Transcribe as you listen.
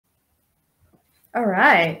All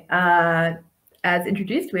right. As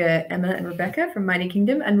introduced, we're Emma and Rebekah from Mighty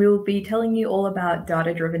Kingdom, and we will be telling you all about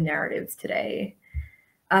data-driven narratives today.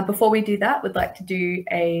 Before we do that, we'd like to do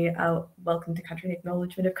a welcome to country and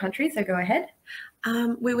acknowledgement of country, so go ahead.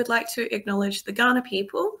 We would like to acknowledge the Kaurna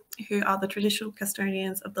people, who are the traditional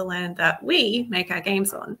custodians of the land that we make our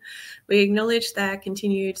games on. We acknowledge their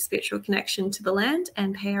continued spiritual connection to the land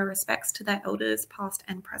and pay our respects to their elders, past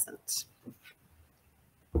and present.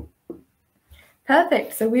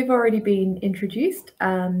 Perfect. So we've already been introduced.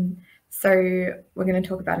 So we're going to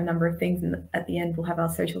talk about a number of things, and at the end we'll have our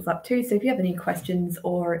socials up too. So if you have any questions,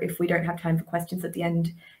 or if we don't have time for questions at the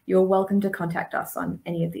end, you're welcome to contact us on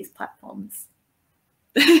any of these platforms.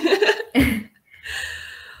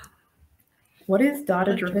 What is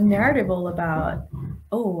data-driven narrative all about?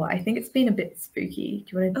 Oh, I think it's been a bit spooky.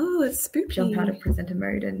 Do you want to it's spooky. Jump out of presenter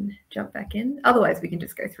mode and jump back in? Otherwise, we can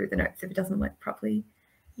just go through the notes if it doesn't work properly.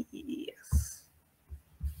 Yes.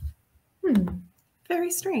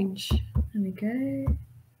 Very strange. There we go.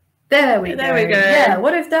 There we go. There we go. Yeah,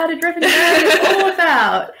 what is data-driven narrative all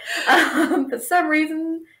about? For some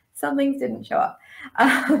reason, some things didn't show up.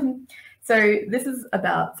 So this is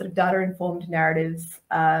about sort of data-informed narratives,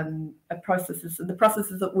 processes, the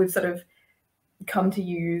processes that we've sort of come to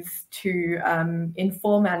use to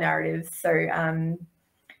inform our narratives. So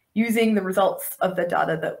using the results of the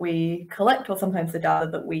data that we collect, or sometimes the data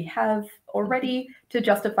that we have already, to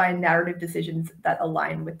justify narrative decisions that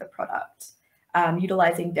align with the product.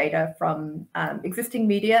 Utilizing data from existing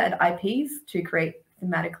media and IPs to create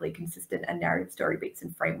thematically consistent and narrative story beats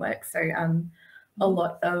and frameworks. So a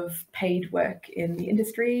lot of paid work in the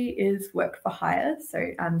industry is work for hire.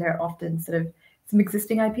 So there are often sort of some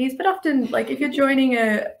existing IPs, but often, like, if you're joining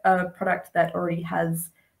a product that already has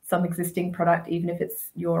some existing product, even if it's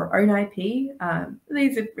your own IP,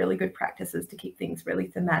 these are really good practices to keep things really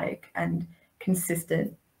thematic and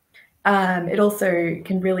consistent. It also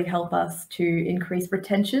can really help us to increase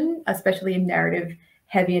retention, especially in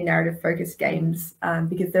heavy and narrative-focused games,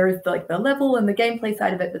 because there is like the level and the gameplay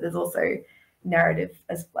side of it, but there's also narrative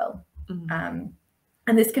as well. And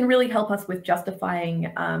this can really help us with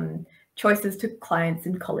justifying choices to clients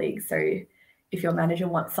and colleagues. So if your manager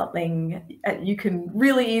wants something, you can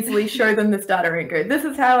really easily show them this data and go, this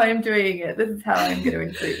is how I'm doing it, this is how I'm going to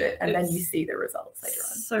improve it, and then you see the results later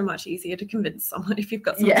on. So much easier to convince someone if you've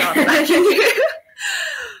got some data backing you.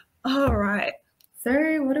 All right.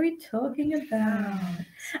 So what are we talking about?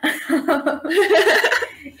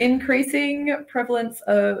 The increasing prevalence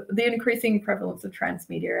of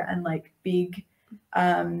transmedia and like big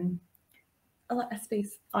IPs.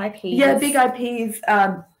 Yeah, big IPs,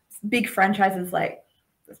 big franchises like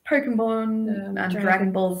Pokemon,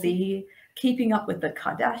 Dragon Ball Z, keeping up with the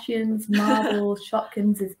Kardashians, Marvel,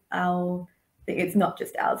 Shopkins is it's not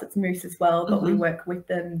just ours, it's Moose as well, but we work with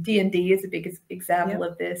them. D&D is a big example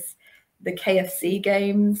of this. The KFC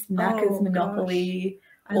games, Macca's, Monopoly.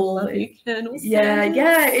 I love you, Colonel Sanders.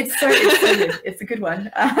 Yeah, it's so good. It's a good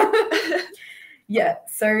one. Yeah,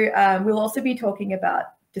 so we'll also be talking about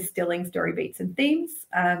distilling story beats and themes,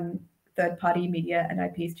 third-party media and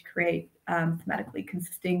IPs to create thematically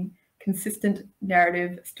consistent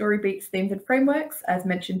narrative story beats, themes, and frameworks, as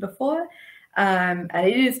mentioned before. And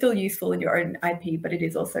it is still useful in your own IP, but it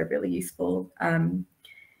is also really useful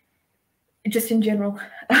just in general.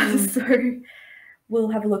 So we'll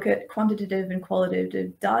have a look at quantitative and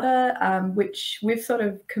qualitative data, which we've sort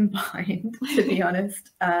of combined, to be honest.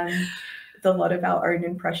 It's a lot of our own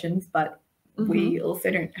impressions, but we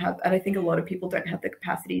also don't have, and I think a lot of people don't have the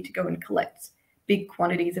capacity to go and collect big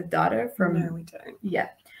quantities of data from. No, we don't. Yeah.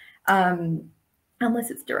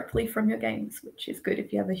 Unless it's directly from your games, which is good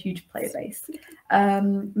if you have a huge player base.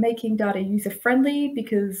 Making data user-friendly,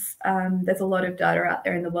 because there's a lot of data out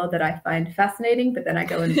there in the world that I find fascinating, but then I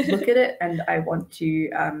go and look at it and I want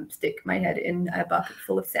to stick my head in a bucket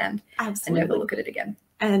full of sand and never look at it again.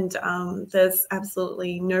 And there's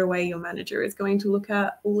absolutely no way your manager is going to look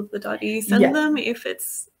at all of the data you send them if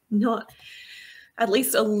it's not at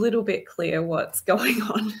least a little bit clear what's going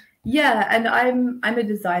on. Yeah, and I'm a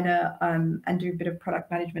designer and do a bit of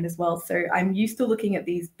product management as well. So I'm used to looking at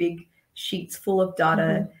these big sheets full of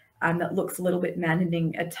data that looks a little bit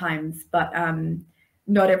maddening at times, but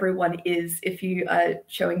not everyone is. If you are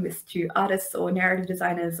showing this to artists or narrative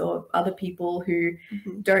designers or other people who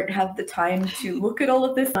don't have the time to look at all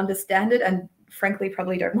of this, understand it, and frankly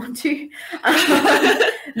probably don't want to,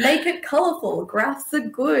 make it colorful. Graphs are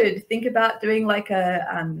good. Think about doing like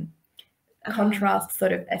a contrast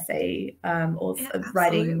sort of essay or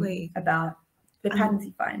writing about the patterns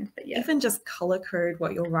you find. But even just color code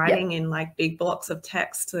what you're writing in like big blocks of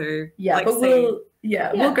text to we'll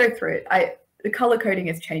go through it. the color coding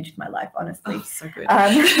has changed my life, honestly. Oh, so good.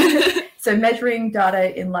 So measuring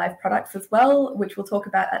data in live products as well, which we'll talk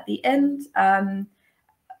about at the end.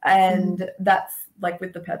 And that's like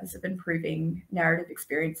with the purpose of improving narrative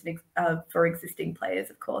experience for existing players,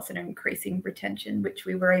 of course, and increasing retention, which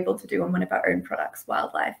we were able to do on one of our own products,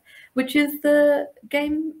 Wildlife, which is the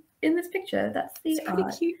game in this picture. That's the It's pretty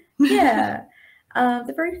art. cute. Yeah.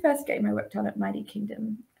 The very first game I worked on at Mighty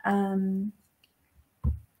Kingdom.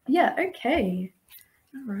 Yeah, okay.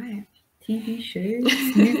 All right. TV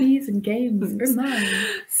shows, movies, and games. Oh my.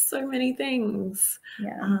 So many things.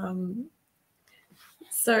 Yeah.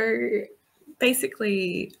 So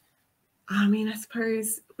basically, I mean, I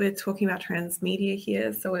suppose we're talking about transmedia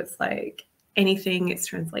here. So it's like anything, it's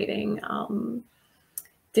translating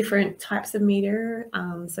different types of media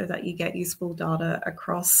so that you get useful data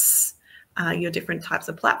across your different types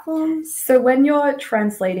of platforms. So when you're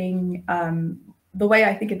translating, the way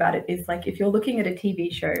I think about it is like if you're looking at a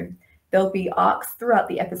TV show, there'll be arcs throughout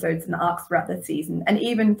the episodes and arcs throughout the season, and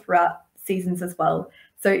even throughout seasons as well.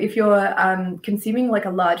 So if you're consuming like a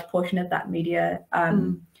large portion of that media,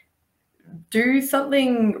 do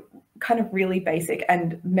something kind of really basic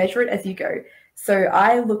and measure it as you go. So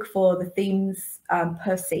I look for the themes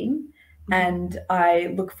per scene, and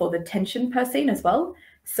I look for the tension per scene as well.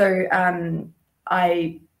 So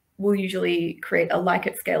I will usually create a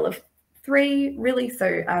like-it scale of 3, really.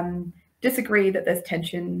 So disagree that there's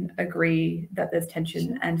tension, agree that there's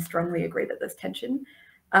tension, and strongly agree that there's tension.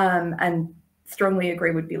 And strongly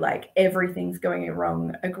agree would be like everything's going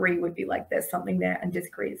wrong. Agree would be like there's something there, and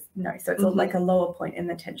disagree is no. So it's like a lower point in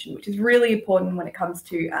the tension, which is really important when it comes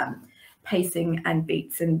to pacing and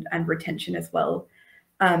beats and retention as well,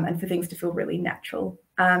 and for things to feel really natural.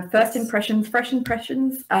 First impressions, fresh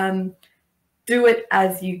impressions, do it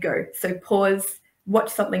as you go. So pause,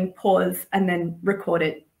 watch something, pause, and then record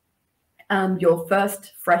it. Your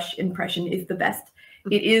first fresh impression is the best.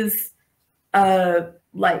 It is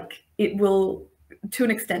like it will to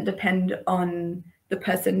an extent depend on the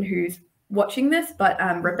person who's watching this, but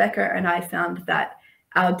Rebekah and I found that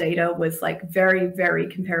our data was like very, very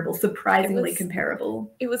comparable, surprisingly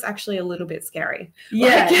comparable. It was actually a little bit scary.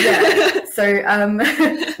 Yeah, yeah.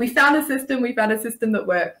 So we found a system that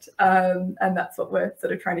worked, and that's what we're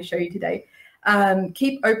sort of trying to show you today.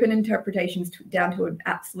 Keep open interpretations down to an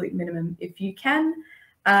absolute minimum if you can.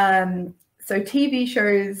 So TV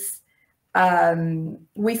shows,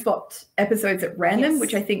 we swapped episodes at random,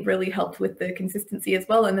 which I think really helped with the consistency as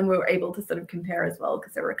well. And then we were able to sort of compare as well,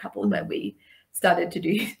 because there were a couple where we started to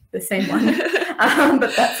do the same one,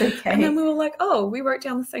 but that's okay. And then we were like, oh, we wrote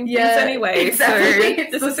down the same things anyway, exactly.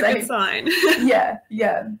 So this is a good sign. Yeah.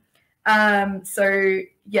 So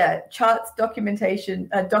yeah, charts, documentation,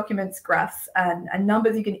 documents, graphs, and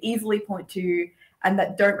numbers you can easily point to, and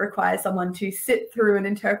that don't require someone to sit through and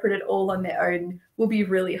interpret it all on their own, will be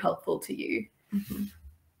really helpful to you.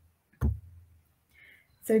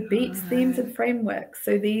 So beats, themes, and frameworks.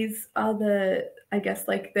 So these are I guess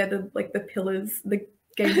like they're the pillars, the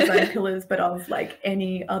game design pillars, but of like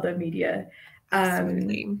any other media.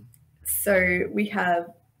 Absolutely. So we have,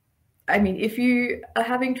 I mean, if you are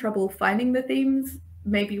having trouble finding the themes,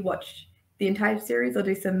 maybe watch the entire series or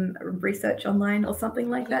do some research online or something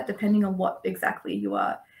like that, depending on what exactly you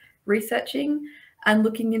are researching and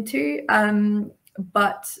looking into.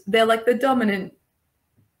 But they're like the dominant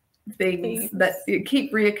things that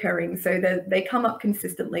keep reoccurring, so they come up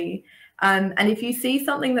consistently. And if you see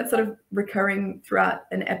something that's sort of recurring throughout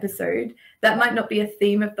an episode, that might not be a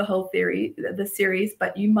theme of the whole the series,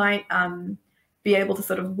 but you might be able to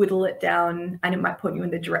sort of whittle it down, and it might point you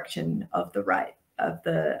in the direction of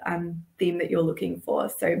the theme that you're looking for.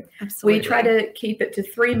 So we try to keep it to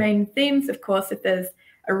 3 main themes. Of course, if there's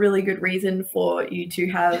a really good reason for you to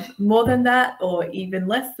have more than that or even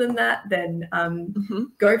less than that, then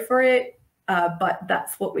go for it. But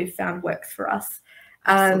that's what we've found works for us.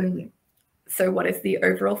 So what is the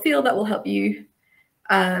overall feel that will help you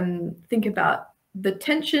think about the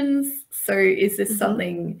tensions? So is this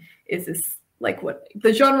something, is this like what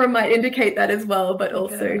the genre might indicate that as well, but like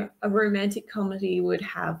also a romantic comedy would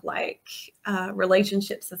have like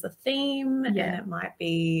relationships as a theme, and it might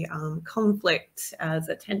be conflict as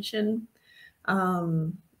a tension,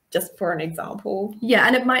 just for an example. Yeah,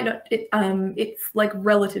 and it might not, it's like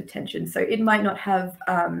relative tension. So it might not have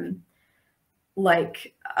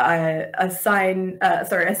like a scene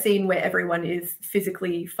where everyone is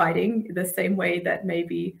physically fighting the same way that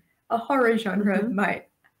maybe a horror genre might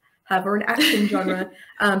have, or an action genre.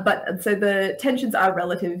 But so the tensions are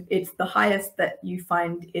relative. It's the highest that you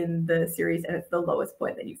find in the series, and it's the lowest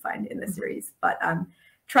point that you find in the series. But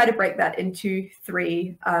try to break that into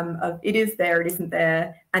 3 of it is there, it isn't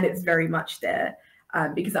there, and it's very much there,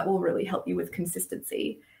 because that will really help you with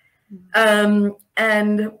consistency.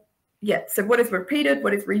 And yeah, so what is repeated,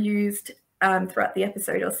 what is reused throughout the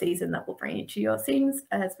episode or season, that will bring you to your scenes,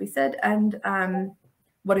 as we said, and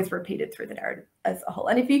what is repeated through the narrative as a whole.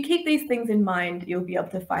 And if you keep these things in mind, you'll be able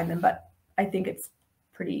to find them, but I think it's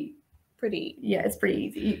pretty yeah, it's pretty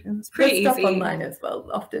easy. It's pretty There's easy. stuff online as well,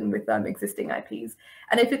 often with existing IPs.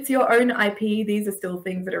 And if it's your own IP, these are still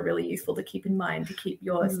things that are really useful to keep in mind to keep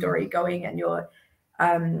your story going and your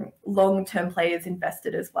long-term players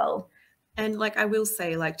invested as well. And like I will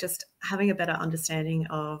say, like just having a better understanding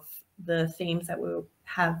of the themes that we'll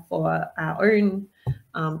have for our own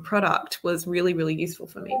product was really, really useful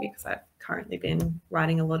for me, because I've currently been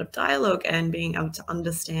writing a lot of dialogue, and being able to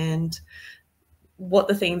understand what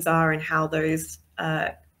the themes are and how those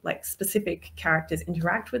like specific characters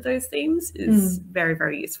interact with those themes is very,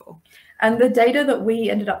 very useful. And the data that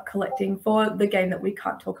we ended up collecting for the game that we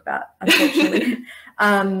can't talk about, unfortunately,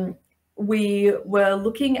 we were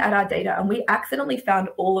looking at our data and we accidentally found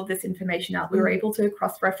all of this information out. We were able to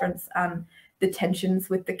cross-reference the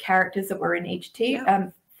tensions with the characters that were in each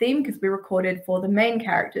theme, because we recorded for the main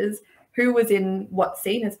characters who was in what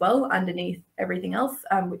scene as well, underneath everything else,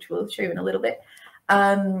 which we'll show you in a little bit.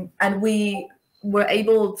 And we were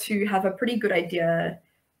able to have a pretty good idea,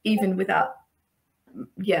 even without,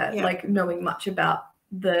 like knowing much about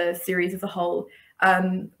the series as a whole,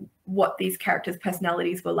 what these characters'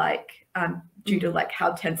 personalities were like, due to like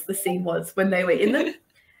how tense the scene was when they were in them.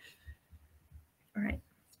 All right.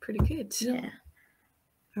 It's pretty good. Yeah.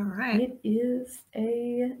 All right. It is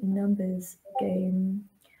a numbers game.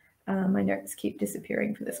 My notes keep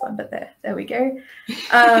disappearing for this one, but there we go.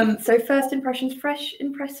 So first impressions, fresh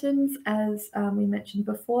impressions, as we mentioned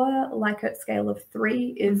before, Likert scale of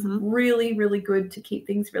 3 is really, really good to keep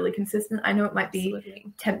things really consistent. I know it might be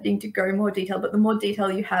tempting to go more detail, but the more detail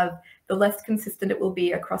you have, the less consistent it will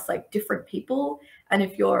be across like different people. And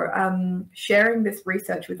if you're sharing this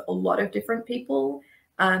research with a lot of different people,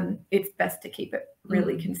 it's best to keep it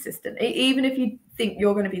really consistent. Even if you think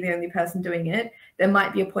you're going to be the only person doing it, there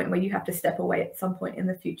might be a point where you have to step away at some point in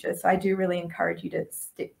the future. So I do really encourage you to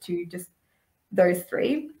stick to just those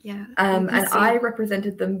 3. Yeah. And I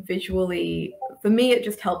represented them visually. For me, it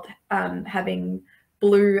just helped having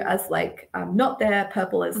blue as like not there,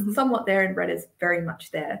 purple as somewhat there, and red is very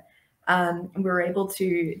much there. And we were able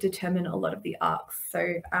to determine a lot of the arcs.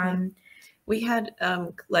 So we had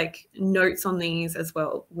like notes on these as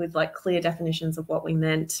well, with like clear definitions of what we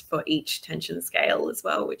meant for each tension scale as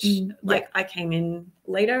well, which like I came in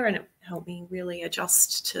later and it helped me really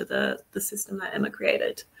adjust to the system that Emma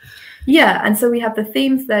created. Yeah, and so we have the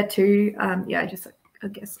themes there too. I guess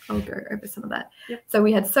I'll go over some of that. Yep. So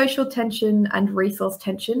we had social tension and resource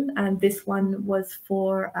tension, and this one was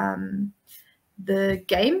for the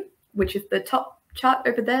game, which is the top chart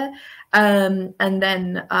over there, and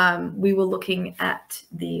then we were looking at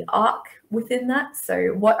the arc within that. So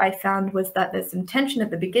what I found was that there's some tension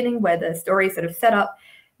at the beginning where the story is sort of set up.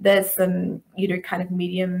 There's some, kind of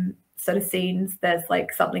medium sort of scenes. There's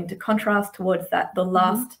like something to contrast towards that, the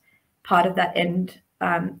last part of that end,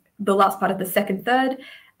 the last part of the second third.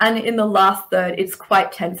 And in the last third, it's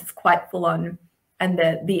quite tense, it's quite full on, and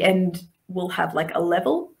the end will have like a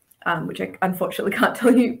level, which I unfortunately can't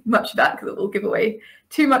tell you much about because it will give away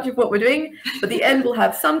too much of what we're doing. But the end will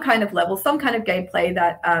have some kind of level, some kind of gameplay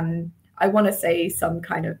that I want to say some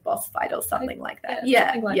kind of boss fight or something like that.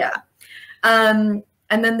 That.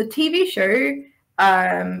 And then the TV show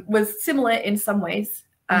was similar in some ways.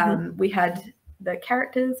 We had the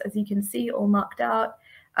characters, as you can see, all marked out.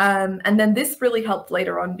 And then this really helped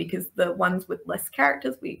later on because the ones with less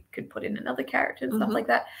characters, we could put in another character and stuff like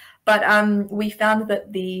that. But we found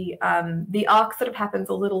that the arc sort of happens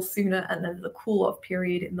a little sooner, and then the cool-off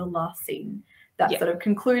period in the last scene that sort of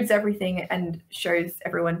concludes everything and shows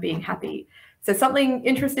everyone being happy. So something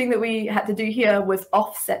interesting that we had to do here was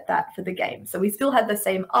offset that for the game. So we still had the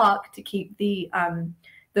same arc to keep the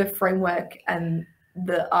framework and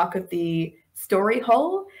the arc of the story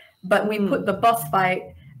whole, but we put the boss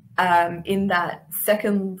fight in that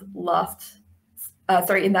last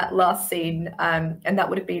scene, and that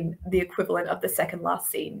would have been the equivalent of the second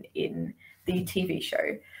last scene in the TV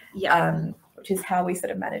show, which is how we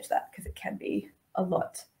sort of manage that, because it can be a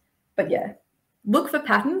lot. But yeah, look for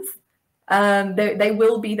patterns. They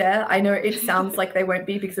will be there. I know it sounds like they won't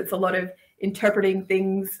be because it's a lot of interpreting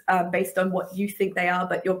things based on what you think they are,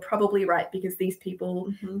 but you're probably right, because these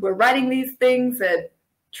people who are writing these things are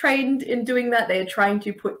trained in doing that. They are trying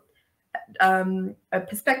to put a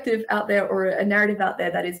perspective out there or a narrative out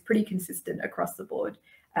there that is pretty consistent across the board.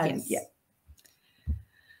 And yes.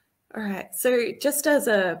 All right, so just as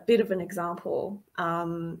a bit of an example,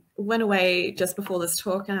 went away just before this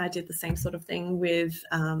talk and I did the same sort of thing with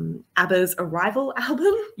ABBA's Arrival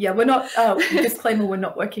album. Yeah, we're not, disclaimer, we're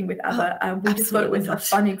not working with ABBA. We just thought it was a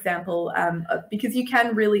fun example because you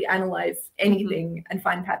can really analyze anything and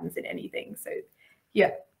find patterns in anything. So,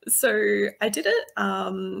 yeah. So I did it.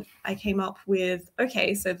 I came up with,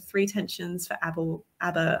 okay, so the 3 tensions for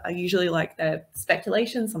ABBA are usually like their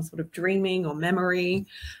speculation, some sort of dreaming or memory,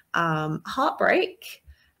 heartbreak,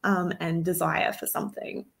 and desire for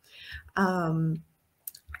something. And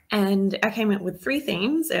I came up with 3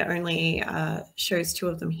 themes. It only shows 2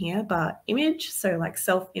 of them here, but image, so like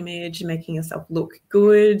self-image, making yourself look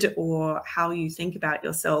good, or how you think about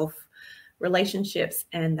yourself, relationships,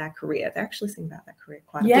 and their career. They actually sing about their career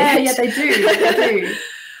quite a bit. Yeah, they do. They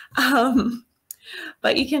do.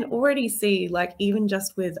 But you can already see, like, even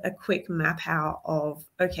just with a quick map out of,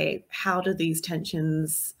 okay, how do these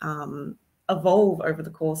tensions evolve over the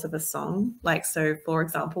course of a song? Like, so for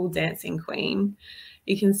example, Dancing Queen,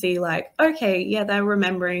 you can see like, okay, yeah, they're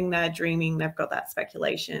remembering, they're dreaming, they've got that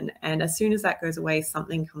speculation. And as soon as that goes away,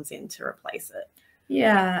 something comes in to replace it.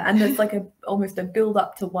 Yeah, and there's like almost a build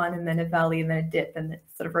up to one and then a valley and then a dip, and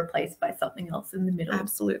it's sort of replaced by something else in the middle.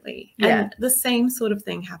 Absolutely. Yeah. And the same sort of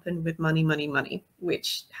thing happened with Money, Money, Money,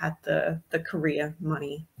 which had the career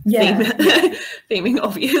money theming,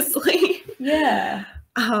 obviously. Yeah.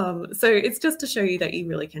 So it's just to show you that you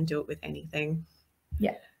really can do it with anything.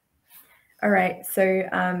 Yeah. All right. So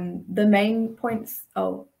the main points.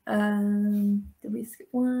 Oh, did we skip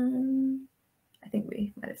one? I think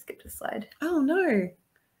we might have skipped a slide. Oh, no.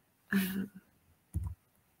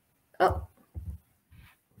 Oh.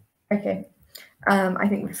 Okay. I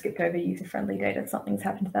think we've skipped over user-friendly data. Something's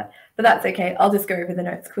happened to that. But that's okay. I'll just go over the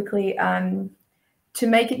notes quickly. To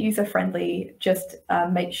make it user-friendly, just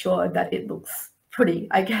make sure that it looks pretty,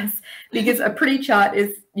 I guess, because a pretty chart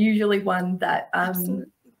is usually one that,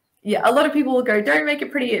 yeah, a lot of people will go, don't make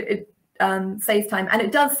it pretty. It saves time. And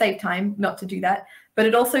it does save time not to do that. But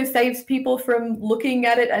it also saves people from looking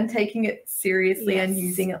at it and taking it seriously and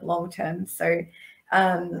using it long term. So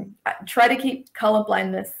try to keep color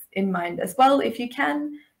blindness in mind as well if you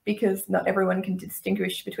can, because not everyone can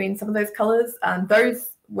distinguish between some of those colors.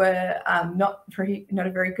 Those were not a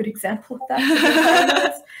very good example of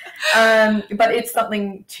that. But it's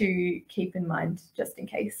something to keep in mind just in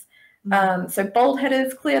case. So bold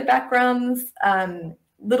headers, clear backgrounds,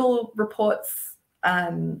 little reports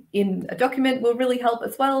in a document will really help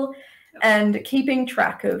as well, and keeping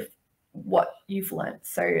track of what you've learned.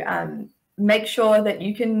 So make sure that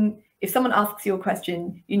you can, if someone asks you a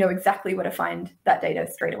question, you know exactly where to find that data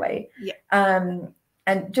straight away. And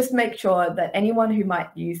just make sure that anyone who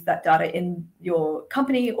might use that data in your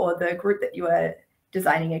company or the group that you are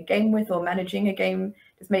designing a game with or managing a game,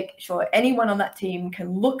 just make sure anyone on that team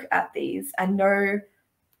can look at these and know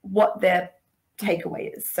what their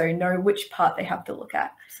takeaway is, so know which part they have to look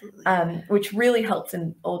at, which really helps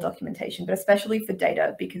in all documentation, but especially for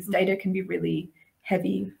data, because data can be really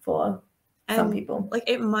heavy for some people. Like,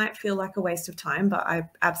 it might feel like a waste of time, but I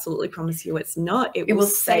absolutely promise you it's not. It will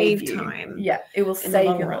save time. Yeah, it will save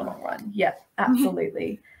you in the long run. Yeah,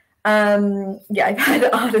 absolutely. Yeah, I've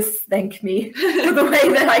had artists thank me for the way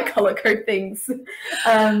that I color code things,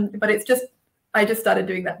 but it's just, I just started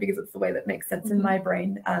doing that because it's the way that makes sense in my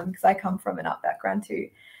brain, because I come from an art background too.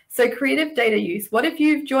 So creative data use. What if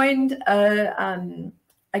you've joined a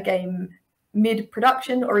game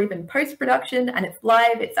mid-production or even post-production and it's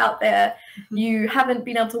live, it's out there, you haven't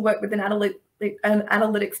been able to work with an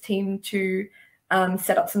analytics team to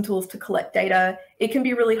set up some tools to collect data? It can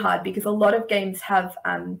be really hard because a lot of games have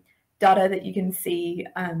data that you can see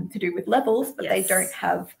to do with levels, but they don't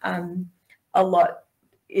have a lot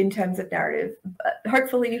in terms of narrative. But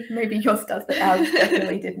hopefully maybe yours does, but ours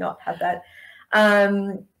definitely did not have that.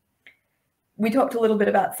 We talked a little bit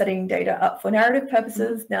about setting data up for narrative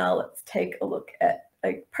purposes. Now let's take a look at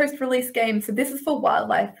a post-release game. So this is for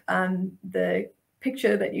wildlife. The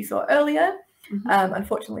picture that you saw earlier,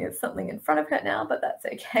 unfortunately there's something in front of her now, but that's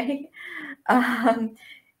okay.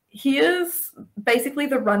 Here's basically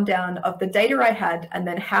the rundown of the data I had and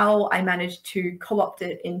then how I managed to co-opt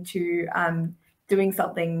it into doing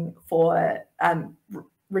something for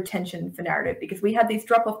retention for narrative, because we had these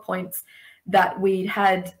drop-off points that we'd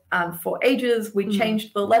had for ages. We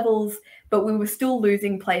changed the levels, but we were still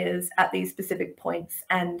losing players at these specific points,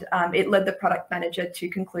 and it led the product manager to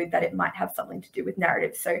conclude that it might have something to do with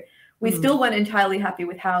narrative. So we still weren't entirely happy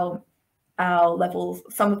with how our levels,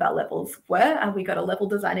 some of our levels were, and we got a level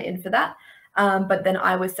designer in for that. But then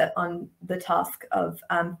I was set on the task of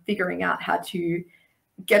figuring out how to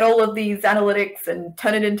get all of these analytics and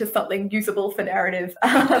turn it into something usable for narrative.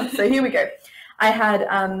 So here we go. I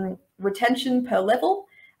had retention per level.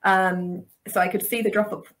 So I could see the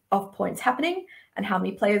drop-off points happening and how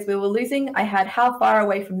many players we were losing. I had how far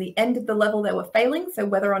away from the end of the level they were failing, so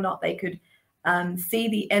whether or not they could see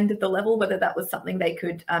the end of the level, whether that was something they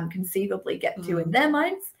could conceivably get to in their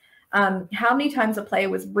minds. How many times a player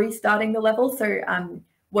was restarting the level, so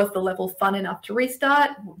was the level fun enough to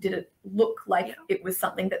restart? Did it look like it was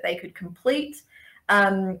something that they could complete?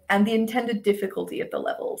 And the intended difficulty of the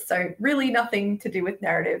level. So really nothing to do with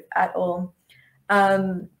narrative at all.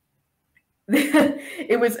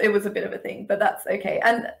 It was a bit of a thing, but that's okay.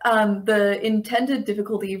 And the intended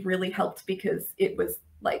difficulty really helped because it was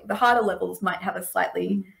like the harder levels might have a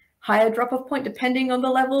slightly higher drop-off point depending on the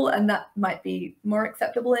level, and that might be more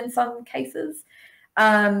acceptable in some cases.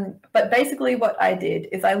 But basically what I did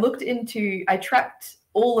is I tracked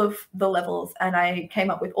all of the levels and I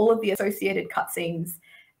came up with all of the associated cutscenes,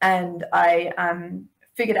 and I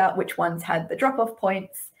figured out which ones had the drop-off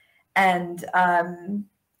points, and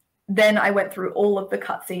then I went through all of the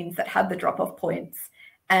cutscenes that had the drop-off points,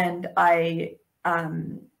 and I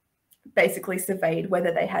basically surveyed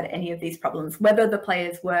whether they had any of these problems, whether the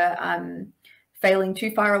players were failing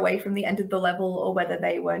too far away from the end of the level or whether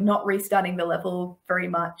they were not restarting the level very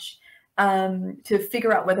much, to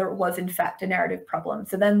figure out whether it was in fact a narrative problem.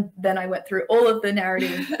 So then I went through all of the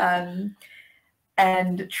narrative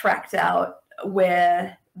and tracked out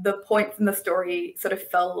where the points in the story sort of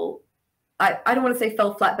fell. I don't want to say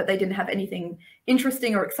fell flat, but they didn't have anything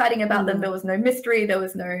interesting or exciting about them. There was no mystery. There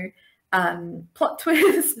was no plot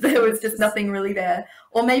twist. There was just nothing really there.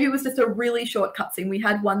 Or maybe it was just a really short cutscene. We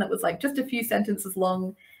had one that was like just a few sentences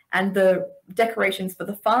long, and the decorations for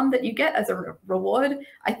the farm that you get as a reward,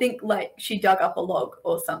 I think like she dug up a log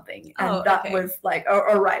or something, and that was like, oh,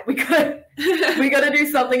 all right, we got to do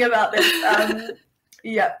something about this.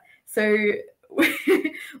 Yeah. So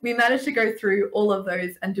we managed to go through all of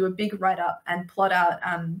those and do a big write-up and plot out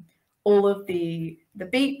all of the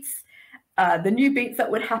beats, the new beats that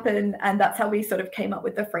would happen, and that's how we sort of came up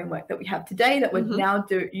with the framework that we have today that we're now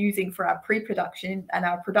using for our pre-production and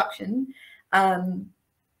our production.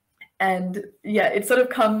 And yeah, it's sort of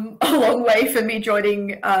come a long way for me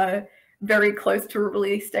joining very close to a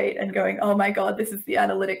release date and going, oh my God, this is the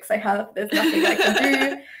analytics I have. There's nothing I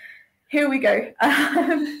can do. Here we go.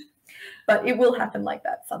 But it will happen like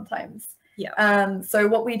that sometimes. Yeah. So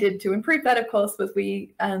what we did to improve that, of course, was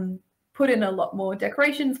we put in a lot more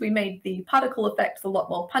decorations. We made the particle effects a lot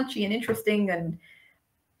more punchy and interesting and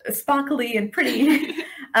sparkly and pretty.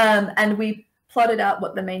 And we plotted out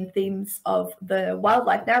what the main themes of the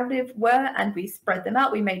wildlife narrative were, and we spread them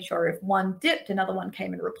out. We made sure if one dipped, another one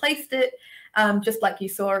came and replaced it, just like you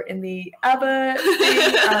saw in the ABBA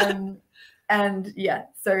thing. And yeah,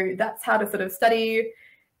 so that's how to sort of study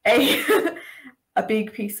a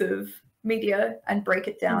big piece of media and break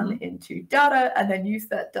it down into data and then use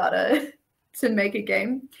that data to make a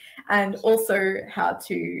game, and also how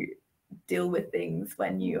to deal with things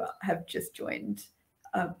when you have just joined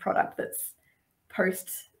a product that's post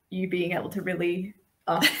you being able to really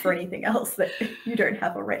ask for anything else that you don't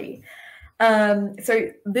have already. So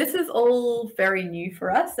this is all very new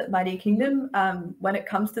for us at Mighty Kingdom. When it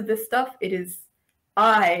comes to this stuff, it is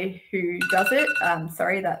I who does it.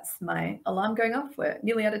 Sorry, that's my alarm going off. We're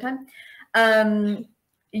nearly out of time.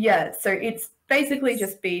 Yeah, so it's basically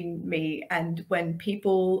just been me. And when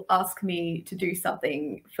people ask me to do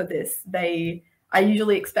something for this, I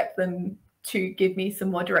usually expect them to give me some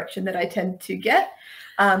more direction that I tend to get.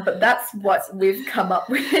 But that's what we've come up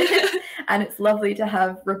with. And it's lovely to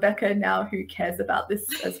have Rebekah now who cares about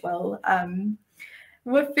this as well.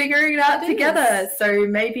 We're figuring it out together. So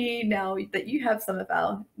maybe now that you have some of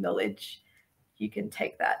our knowledge, you can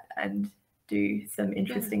take that and do some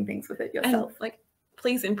interesting things with it yourself. And,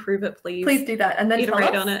 please improve it, please. Please do that. And then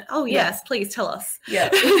iterate on it. Oh, yes, please tell us. Yeah.